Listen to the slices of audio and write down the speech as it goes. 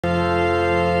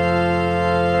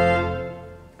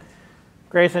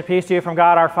Grace and peace to you from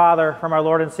God our Father, from our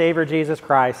Lord and Savior Jesus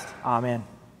Christ. Amen.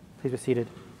 Please be seated.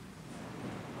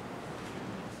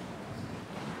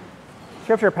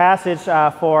 Scripture passage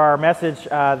for our message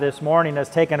this morning is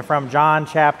taken from John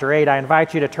chapter 8. I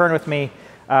invite you to turn with me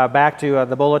back to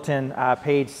the bulletin,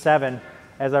 page 7,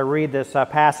 as I read this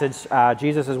passage,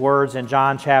 Jesus' words in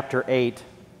John chapter 8.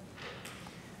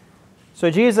 So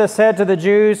Jesus said to the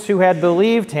Jews who had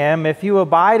believed him, "If you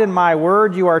abide in my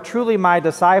word, you are truly my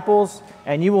disciples,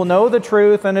 and you will know the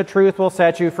truth, and the truth will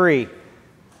set you free."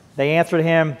 They answered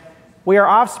him, "We are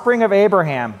offspring of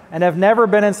Abraham, and have never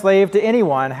been enslaved to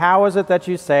anyone. How is it that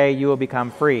you say you will become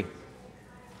free?"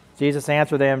 Jesus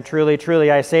answered them, "Truly,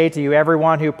 truly, I say to you,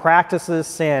 everyone who practices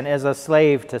sin is a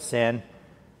slave to sin.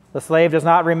 The slave does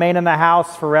not remain in the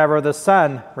house forever, the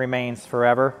son remains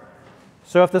forever.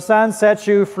 So if the Son sets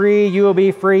you free, you will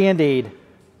be free indeed.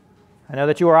 I know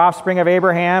that you are offspring of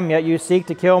Abraham, yet you seek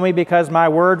to kill me because my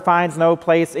word finds no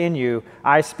place in you.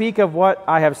 I speak of what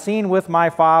I have seen with my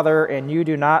Father, and you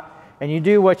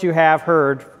do what you have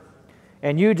heard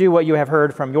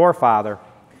from your father."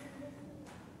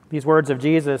 These words of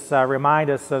Jesus remind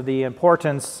us of the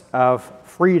importance of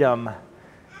freedom.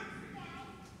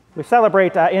 We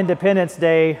celebrate Independence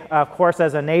Day, of course,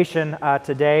 as a nation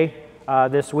today,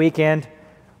 this weekend.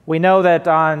 We know that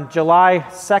on July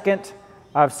 2nd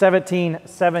of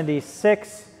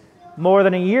 1776, more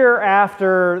than a year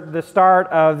after the start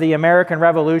of the American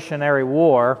Revolutionary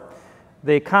War,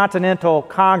 the Continental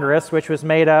Congress, which was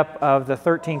made up of the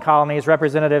 13 colonies,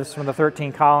 representatives from the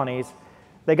 13 colonies,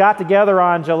 they got together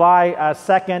on July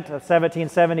 2nd of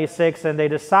 1776, and they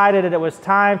decided that it was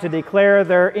time to declare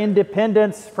their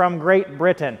independence from Great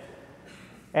Britain.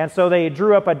 And so they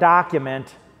drew up a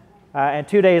document, and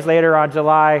 2 days later, on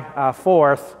July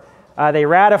 4th, they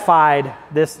ratified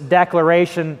this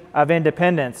Declaration of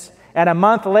Independence. And a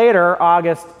month later,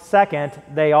 August 2nd,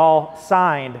 they all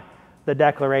signed the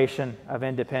Declaration of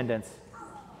Independence.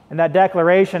 And that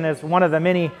declaration is one of the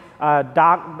many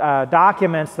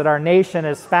documents that our nation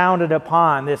is founded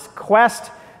upon, this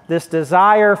quest, this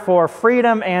desire for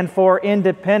freedom and for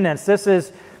independence. This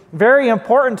is very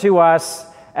important to us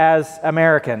as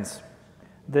Americans,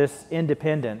 this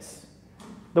independence.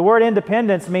 The word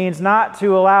independence means not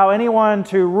to allow anyone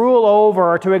to rule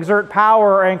over or to exert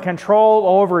power and control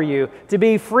over you, to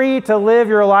be free to live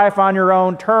your life on your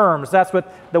own terms. That's what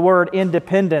the word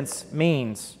independence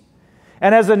means.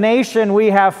 And as a nation,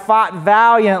 we have fought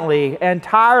valiantly and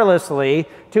tirelessly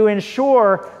to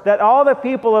ensure that all the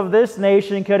people of this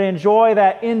nation could enjoy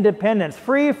that independence,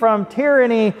 free from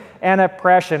tyranny and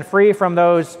oppression, free from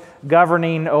those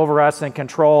governing over us in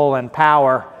control and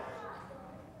power.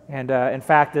 And in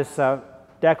fact, this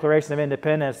Declaration of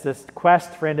Independence, this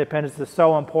quest for independence is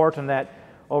so important that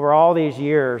over all these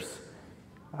years,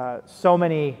 so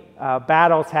many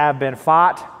battles have been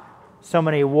fought, so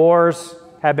many wars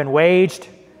have been waged,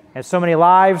 and so many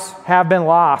lives have been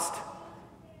lost,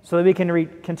 so that we can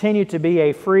continue to be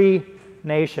a free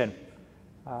nation,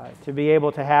 to be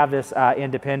able to have this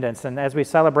independence. And as we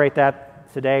celebrate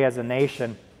that today as a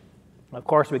nation, of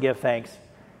course we give thanks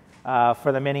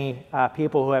for the many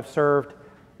people who have served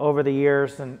over the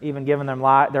years and even given them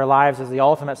their lives as the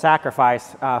ultimate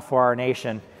sacrifice for our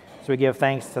nation. So we give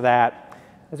thanks to that.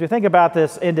 As we think about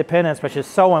this independence, which is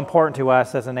so important to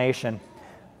us as a nation,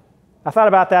 I thought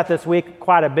about that this week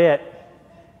quite a bit.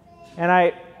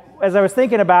 And as I was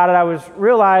thinking about it, I was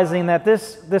realizing that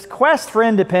this quest for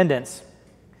independence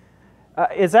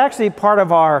is actually part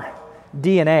of our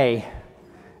DNA.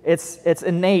 It's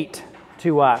innate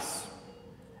to us.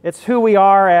 It's who we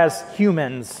are as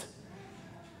humans.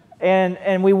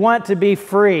 And we want to be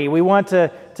free. We want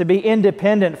to be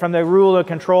independent from the rule and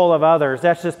control of others.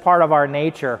 That's just part of our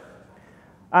nature.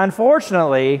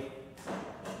 Unfortunately,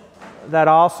 that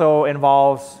also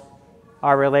involves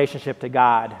our relationship to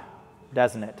God,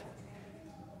 doesn't it?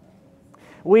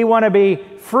 We want to be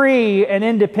free and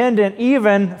independent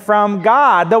even from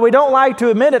God. Though we don't like to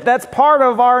admit it, that's part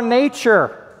of our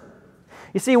nature.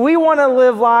 You see, we want to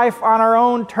live life on our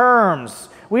own terms.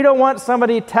 We don't want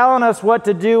somebody telling us what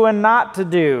to do and not to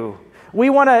do. We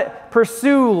want to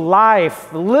pursue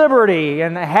life, liberty,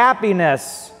 and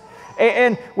happiness.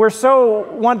 And we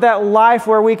want that life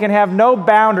where we can have no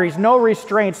boundaries, no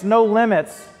restraints, no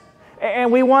limits.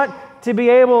 And we want to be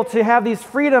able to have these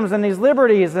freedoms and these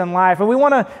liberties in life. And we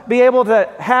want to be able to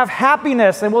have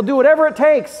happiness, and we'll do whatever it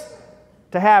takes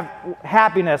to have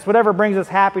happiness, whatever brings us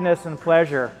happiness and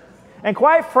pleasure. And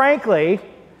quite frankly,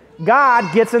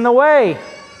 God gets in the way.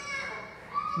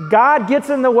 God gets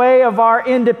in the way of our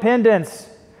independence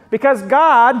because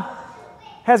God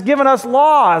has given us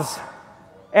laws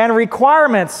and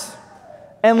requirements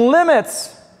and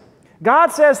limits.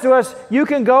 God says to us, you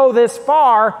can go this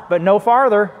far, but no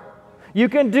farther. You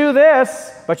can do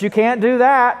this, but you can't do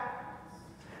that.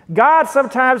 God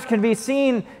sometimes can be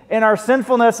seen in our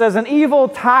sinfulness as an evil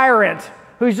tyrant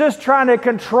who's just trying to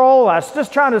control us,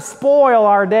 just trying to spoil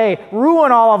our day,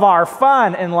 ruin all of our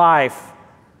fun in life,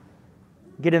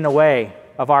 get in the way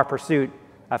of our pursuit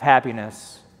of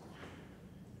happiness.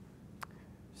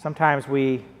 Sometimes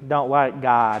we don't like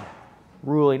God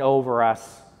ruling over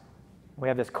us. We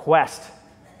have this quest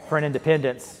for an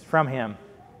independence from Him.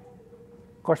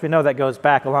 Of course, we know that goes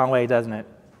back a long way, doesn't it?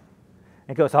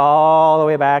 It goes all the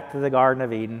way back to the Garden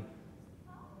of Eden.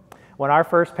 When our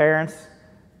first parents,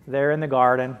 there in the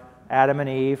garden, Adam and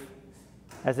Eve,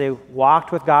 as they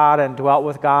walked with God and dwelt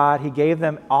with God, He gave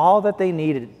them all that they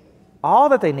needed. All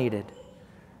that they needed.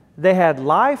 They had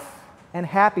life and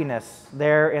happiness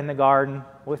there in the garden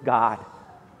with God.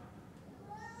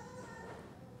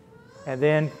 And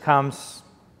then comes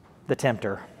the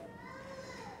tempter.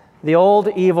 The old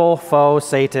evil foe,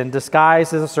 Satan,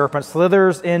 disguised as a serpent,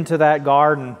 slithers into that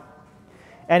garden.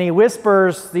 And he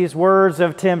whispers these words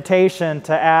of temptation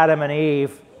to Adam and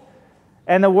Eve.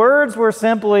 And the words were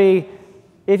simply,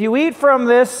 if you eat from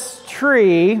this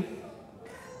tree,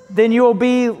 then you will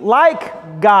be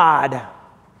like God.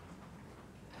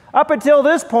 Up until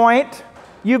this point,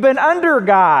 you've been under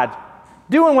God,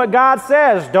 doing what God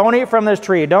says. Don't eat from this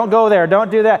tree. Don't go there. Don't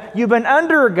do that. You've been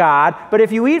under God, but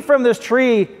if you eat from this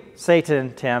tree,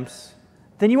 Satan tempts,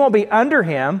 then you won't be under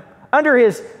Him, under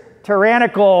His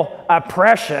tyrannical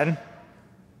oppression,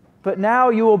 but now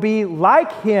you will be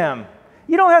like Him.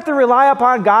 You don't have to rely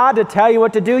upon God to tell you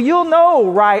what to do. You'll know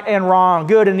right and wrong,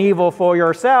 good and evil for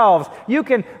yourselves. You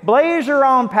can blaze your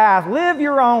own path, live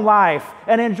your own life,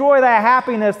 and enjoy the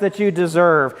happiness that you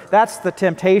deserve. That's the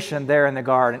temptation there in the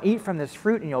garden. Eat from this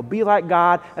fruit and you'll be like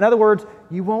God. In other words,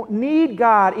 you won't need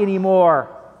God anymore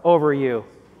over you.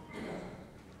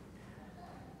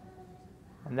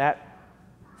 And that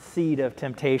seed of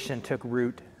temptation took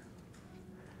root,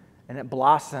 and it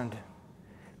blossomed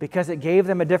because it gave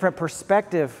them a different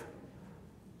perspective.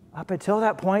 Up until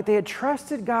that point, they had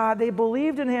trusted God, they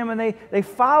believed in Him, and they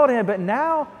followed Him. But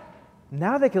now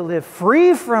they could live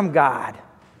free from God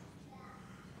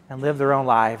and live their own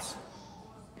lives.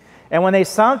 And when they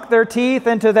sunk their teeth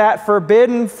into that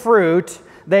forbidden fruit,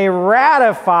 they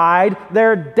ratified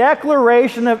their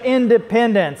declaration of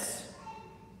independence.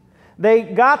 They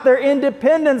got their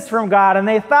independence from God, and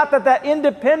they thought that that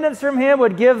independence from Him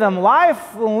would give them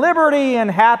life, liberty,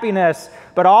 and happiness.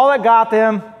 But all that got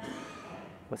them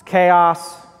was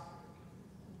chaos,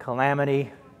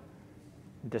 calamity,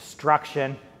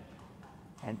 destruction,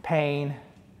 and pain,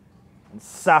 and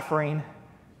suffering,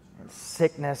 and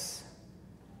sickness.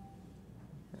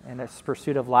 And this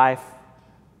pursuit of life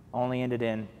only ended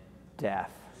in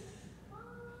death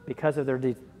because of their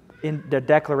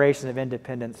declaration of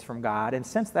independence from God. And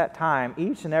since that time,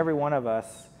 each and every one of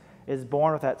us is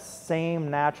born with that same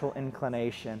natural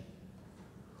inclination.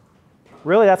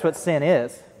 Really, that's what sin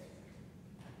is.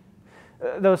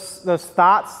 Those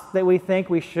thoughts that we think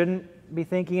we shouldn't be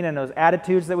thinking, and those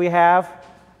attitudes that we have,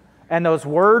 and those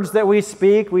words that we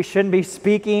speak we shouldn't be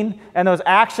speaking, and those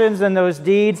actions and those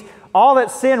deeds, all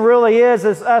that sin really is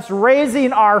us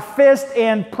raising our fist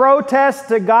in protest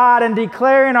to God and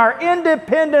declaring our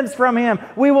independence from Him.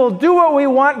 We will do what we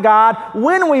want, God,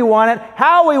 when we want it,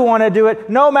 how we want to do it,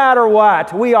 no matter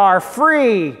what. We are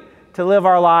free to live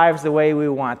our lives the way we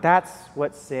want. That's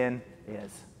what sin is.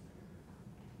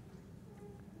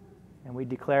 And we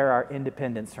declare our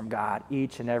independence from God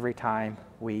each and every time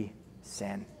we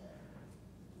sin.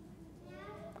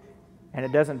 And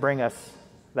it doesn't bring us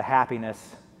the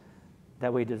happiness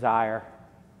that we desire,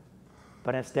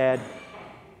 but instead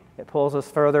it pulls us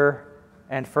further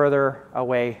and further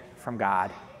away from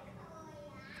God.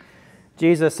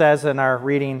 Jesus says in our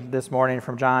reading this morning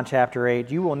from John chapter 8,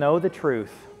 you will know the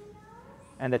truth,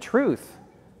 and the truth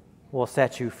will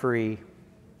set you free.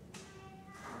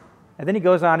 And then he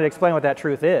goes on to explain what that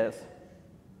truth is.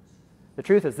 The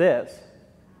truth is this: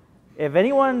 if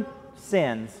anyone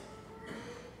sins,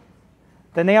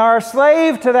 then they are a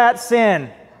slave to that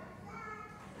sin.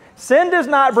 Sin does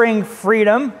not bring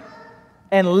freedom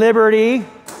and liberty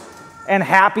and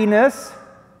happiness.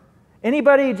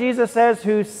 Anybody, Jesus says,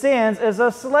 who sins is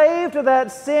a slave to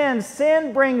that sin.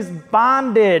 Sin brings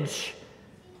bondage.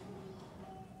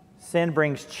 Sin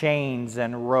brings chains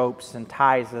and ropes and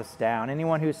ties us down.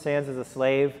 Anyone who sins is a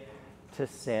slave to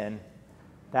sin.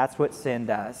 That's what sin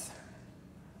does.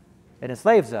 It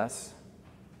enslaves us.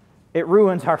 It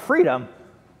ruins our freedom.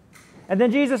 And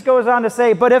then Jesus goes on to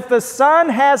say, but if the Son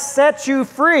has set you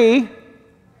free,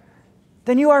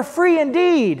 then you are free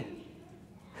indeed.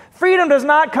 Freedom does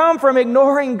not come from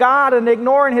ignoring God and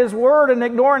ignoring His Word and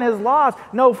ignoring His laws.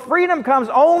 No, freedom comes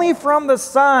only from the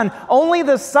Son. Only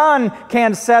the Son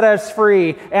can set us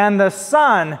free. And the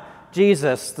Son,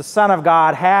 Jesus, the Son of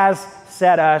God, has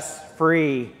set us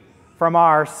free from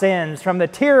our sins, from the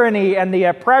tyranny and the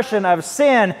oppression of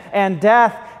sin and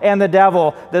death and the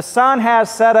devil. The Son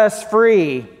has set us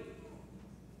free.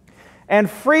 And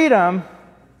freedom,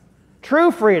 true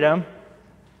freedom,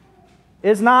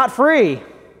 is not free.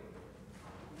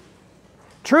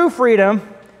 True freedom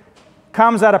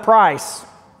comes at a price.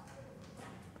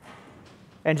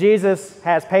 And Jesus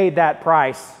has paid that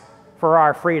price for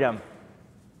our freedom.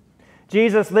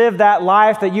 Jesus lived that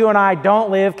life that you and I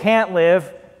don't live, can't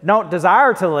live, don't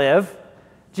desire to live.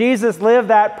 Jesus lived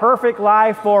that perfect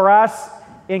life for us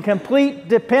in complete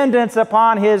dependence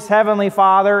upon His Heavenly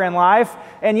Father in life.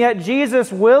 And yet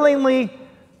Jesus willingly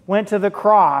went to the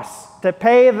cross to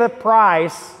pay the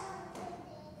price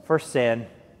for sin.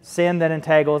 Sin that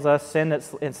entangles us, sin that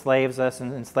enslaves us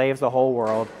and enslaves the whole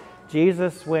world.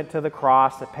 Jesus went to the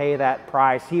cross to pay that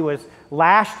price. He was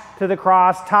lashed to the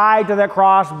cross, tied to the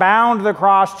cross, bound to the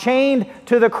cross, chained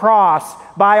to the cross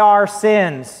by our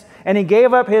sins. And He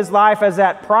gave up His life as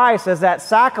that price, as that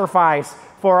sacrifice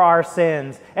for our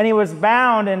sins. And He was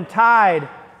bound and tied,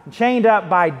 and chained up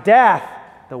by death,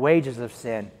 the wages of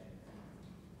sin.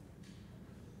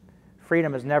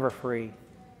 Freedom is never free.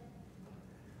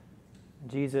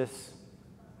 Jesus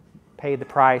paid the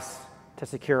price to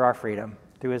secure our freedom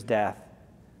through His death.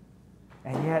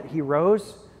 And yet He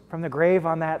rose from the grave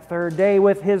on that third day.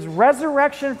 With His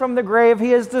resurrection from the grave,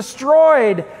 He has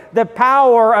destroyed the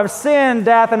power of sin,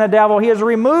 death, and the devil. He has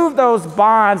removed those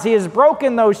bonds. He has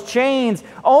broken those chains.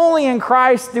 Only in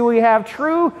Christ do we have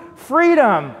true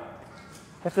freedom.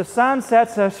 If the Son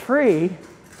sets us free,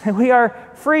 then we are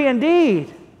free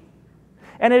indeed.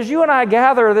 And as you and I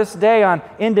gather this day on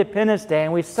Independence Day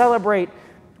and we celebrate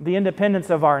the independence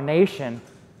of our nation,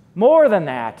 more than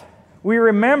that, we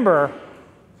remember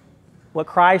what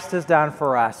Christ has done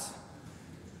for us,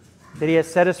 that He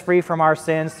has set us free from our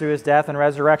sins through His death and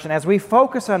resurrection. As we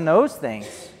focus on those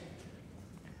things,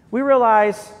 we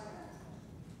realize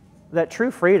that true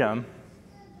freedom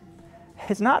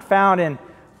is not found in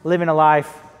living a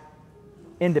life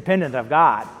independent of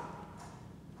God.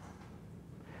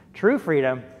 True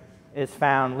freedom is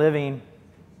found living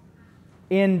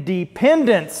in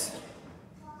dependence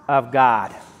of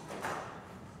God.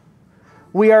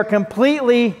 We are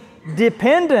completely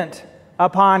dependent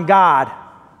upon God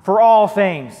for all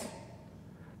things.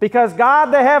 Because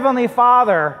God the Heavenly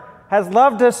Father has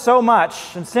loved us so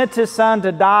much and sent His Son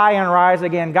to die and rise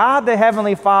again. God the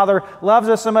Heavenly Father loves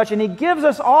us so much, and He gives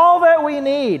us all that we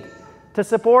need to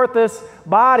support this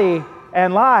body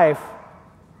and life.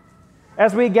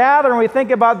 As we gather and we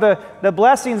think about the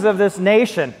blessings of this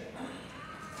nation,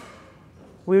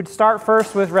 we would start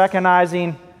first with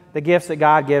recognizing the gifts that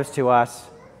God gives to us.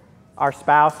 Our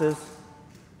spouses,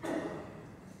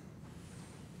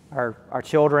 our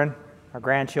children, our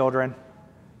grandchildren,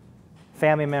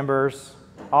 family members,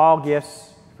 all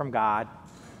gifts from God.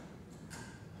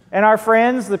 And our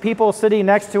friends, the people sitting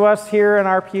next to us here in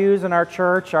our pews in our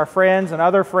church, our friends and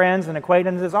other friends and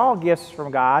acquaintances, all gifts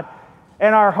from God.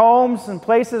 And our homes and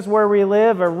places where we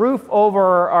live, a roof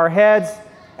over our heads,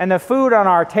 and the food on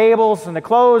our tables, and the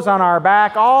clothes on our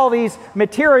back, all these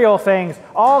material things,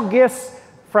 all gifts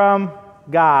from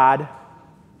God.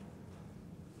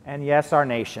 And yes, our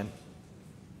nation.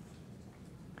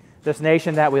 This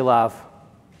nation that we love.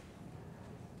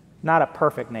 Not a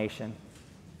perfect nation.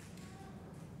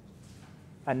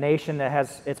 A nation that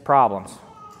has its problems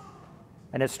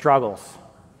and its struggles.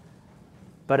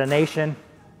 But a nation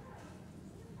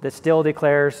that still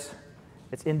declares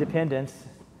its independence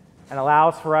and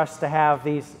allows for us to have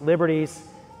these liberties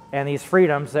and these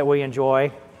freedoms that we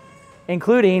enjoy,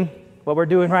 including what we're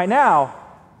doing right now.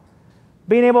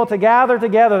 Being able to gather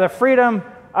together, the freedom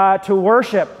to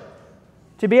worship,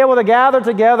 to be able to gather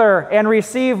together and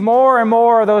receive more and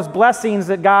more of those blessings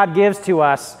that God gives to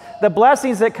us. The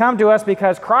blessings that come to us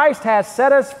because Christ has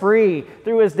set us free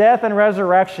through His death and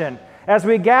resurrection. As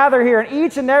we gather here, and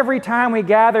each and every time we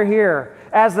gather here,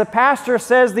 as the pastor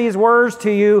says these words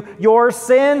to you, your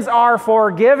sins are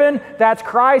forgiven. That's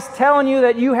Christ telling you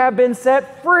that you have been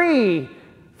set free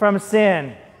from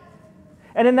sin.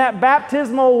 And in that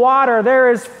baptismal water,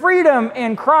 there is freedom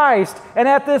in Christ. And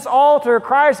at this altar,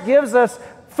 Christ gives us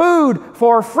food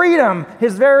for freedom,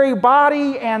 His very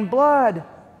body and blood.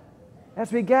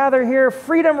 As we gather here,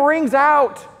 freedom rings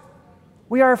out.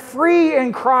 We are free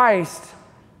in Christ.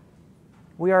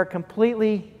 We are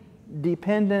completely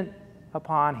dependent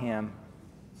upon Him.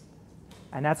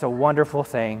 And that's a wonderful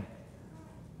thing,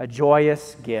 a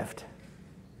joyous gift.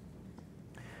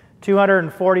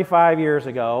 245 years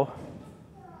ago,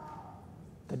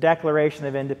 the Declaration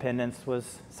of Independence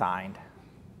was signed,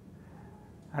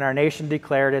 and our nation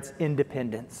declared its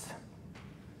independence.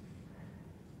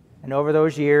 And over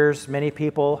those years, many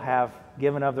people have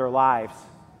given of their lives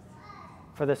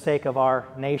for the sake of our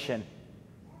nation,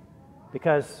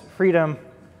 because freedom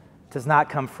does not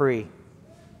come free.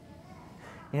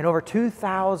 And over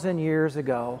 2,000 years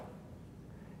ago,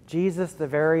 Jesus, the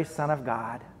very Son of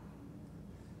God,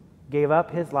 gave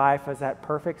up his life as that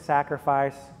perfect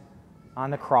sacrifice on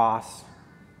the cross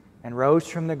and rose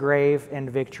from the grave in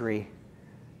victory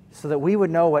so that we would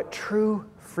know what true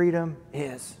freedom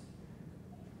is.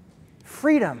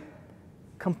 Freedom,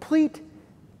 complete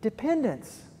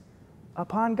dependence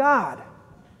upon God.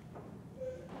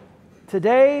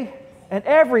 Today and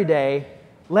every day,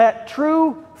 let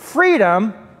true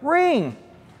freedom ring.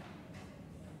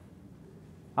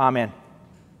 Amen.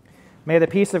 May the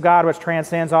peace of God, which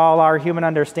transcends all our human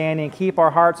understanding, keep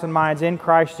our hearts and minds in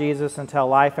Christ Jesus until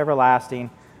life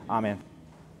everlasting. Amen.